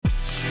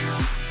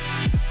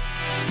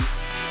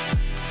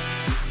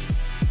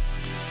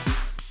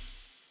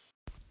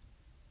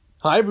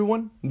Hi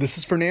everyone, this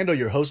is Fernando,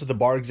 your host of the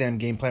Bar Exam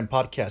Game Plan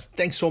Podcast.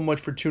 Thanks so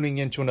much for tuning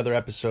in to another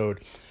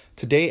episode.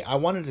 Today I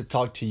wanted to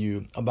talk to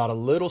you about a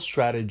little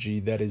strategy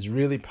that is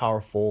really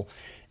powerful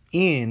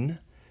in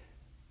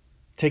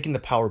taking the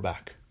power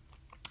back.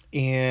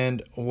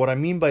 And what I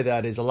mean by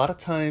that is a lot of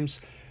times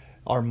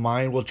our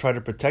mind will try to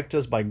protect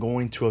us by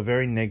going to a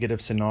very negative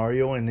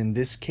scenario. And in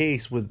this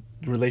case, with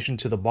relation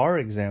to the bar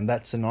exam,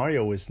 that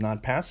scenario is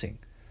not passing,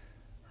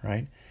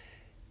 right?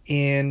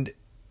 And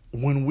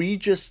when we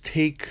just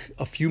take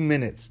a few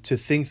minutes to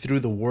think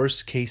through the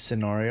worst case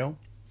scenario,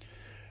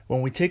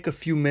 when we take a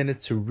few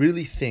minutes to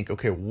really think,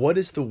 okay, what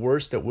is the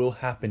worst that will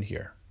happen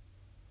here?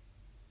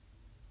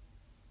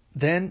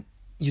 Then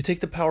you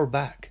take the power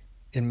back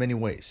in many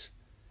ways.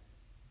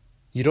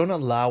 You don't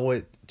allow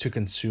it to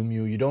consume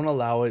you. You don't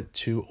allow it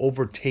to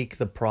overtake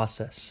the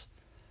process.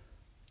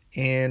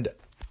 And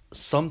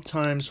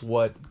sometimes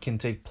what can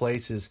take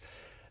place is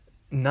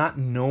not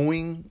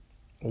knowing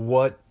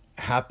what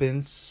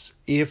happens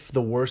if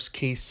the worst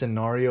case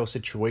scenario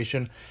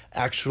situation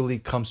actually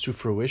comes to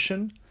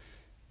fruition.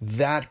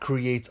 That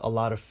creates a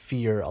lot of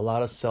fear, a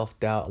lot of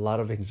self-doubt, a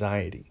lot of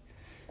anxiety.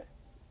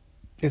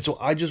 And so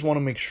I just want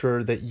to make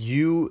sure that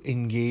you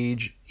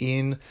engage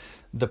in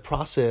the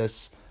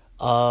process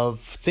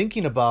of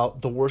thinking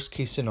about the worst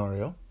case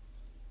scenario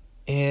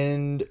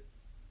and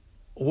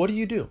what do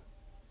you do?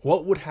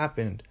 What would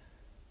happen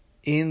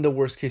in the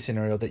worst case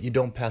scenario that you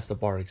don't pass the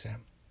bar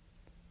exam,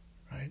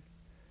 right?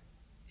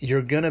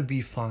 You're going to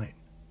be fine.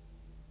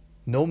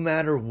 No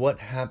matter what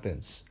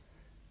happens,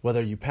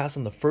 whether you pass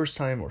on the first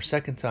time or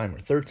second time or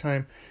third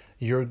time,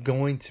 you're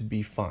going to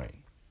be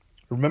fine.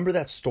 Remember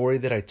that story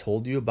that I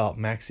told you about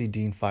Maxie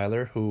Dean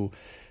Filer, who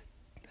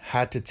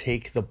had to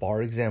take the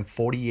bar exam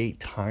 48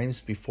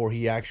 times before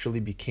he actually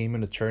became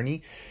an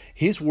attorney?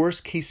 His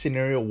worst case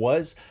scenario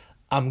was,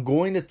 I'm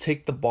going to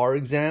take the bar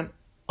exam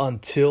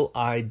until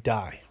I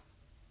die.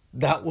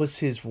 That was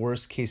his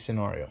worst case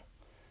scenario.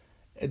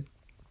 It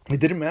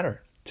didn't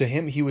matter. To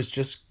him, he was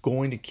just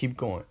going to keep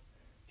going.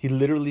 He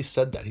literally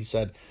said that. He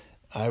said,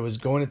 I was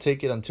going to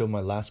take it until my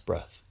last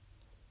breath.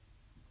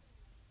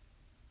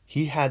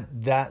 He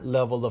had that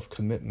level of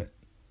commitment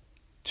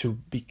to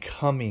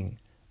becoming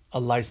a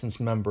licensed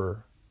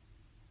member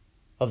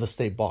of the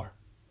state bar.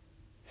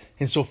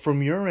 And so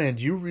from your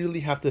end, you really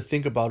have to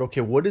think about,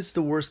 okay, what is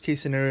the worst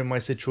case scenario in my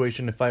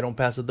situation if I don't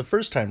pass it the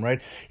first time,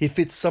 right? If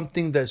it's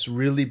something that's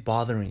really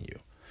bothering you.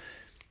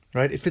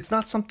 Right? If it's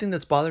not something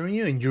that's bothering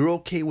you and you're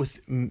okay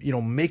with,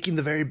 making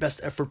the very best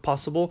effort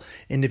possible,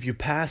 and if you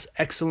pass,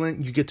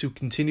 excellent, you get to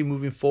continue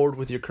moving forward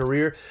with your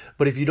career.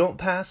 But if you don't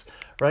pass,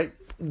 right,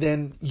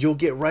 then you'll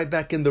get right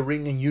back in the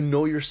ring and you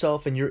know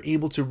yourself and you're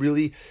able to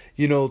really,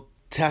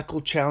 tackle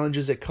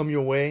challenges that come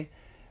your way,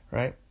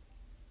 right?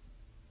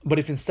 But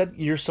if instead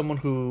you're someone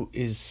who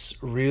is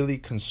really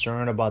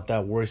concerned about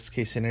that worst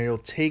case scenario,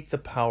 take the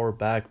power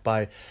back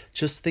by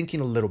just thinking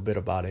a little bit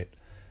about it,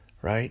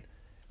 right?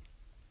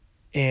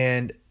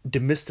 And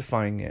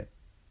demystifying it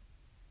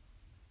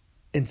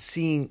and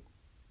seeing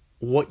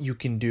what you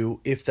can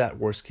do if that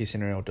worst case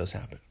scenario does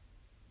happen.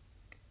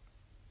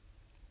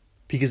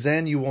 Because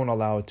then you won't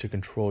allow it to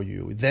control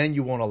you. Then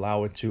you won't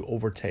allow it to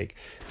overtake.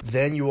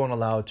 Then you won't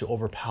allow it to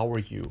overpower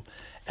you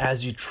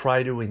as you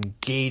try to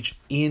engage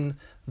in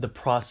the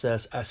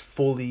process as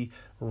fully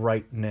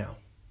right now.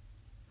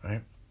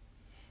 Right?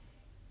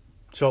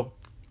 So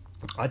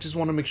I just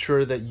want to make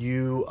sure that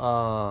you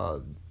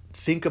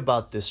think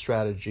about this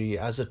strategy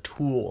as a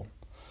tool,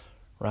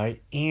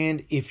 right?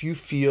 And if you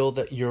feel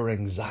that your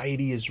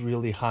anxiety is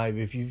really high,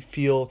 if you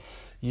feel,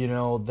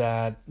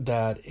 that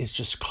it's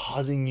just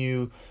causing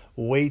you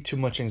way too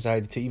much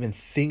anxiety to even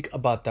think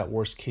about that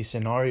worst case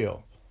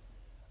scenario,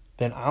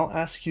 then I'll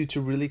ask you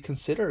to really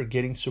consider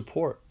getting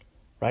support,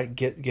 right?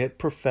 Get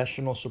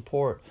professional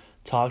support.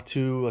 Talk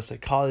to a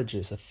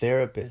psychologist, a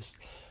therapist,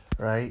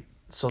 right?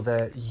 So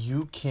that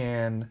you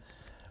can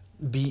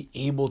be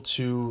able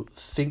to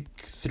think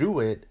through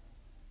it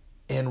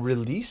and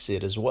release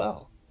it as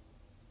well.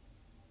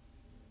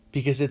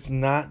 Because it's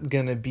not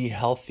going to be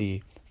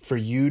healthy for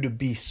you to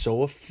be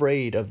so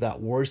afraid of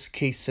that worst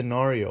case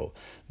scenario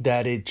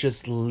that it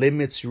just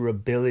limits your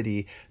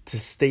ability to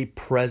stay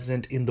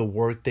present in the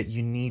work that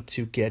you need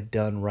to get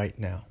done right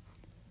now.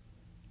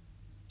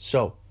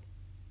 So,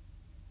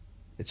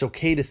 it's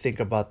okay to think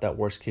about that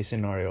worst case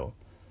scenario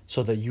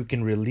so that you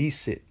can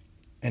release it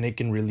and it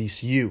can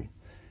release you.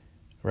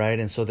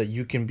 Right? And so that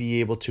you can be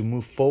able to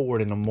move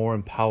forward in a more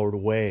empowered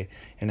way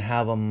and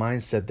have a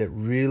mindset that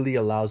really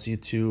allows you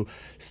to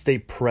stay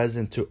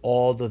present to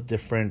all the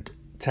different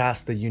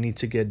tasks that you need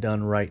to get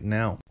done right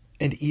now.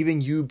 And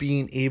even you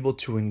being able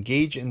to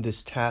engage in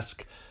this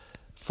task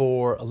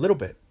for a little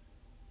bit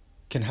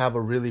can have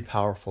a really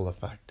powerful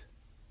effect.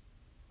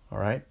 All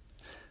right?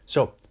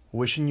 So,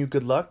 wishing you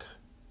good luck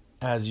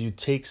as you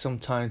take some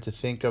time to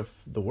think of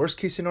the worst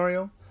case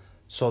scenario,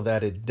 so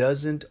that it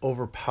doesn't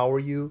overpower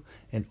you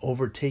and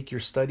overtake your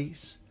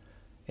studies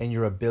and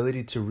your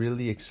ability to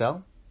really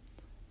excel.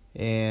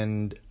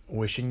 And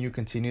wishing you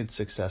continued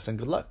success and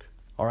good luck.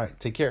 All right,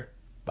 take care.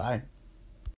 Bye.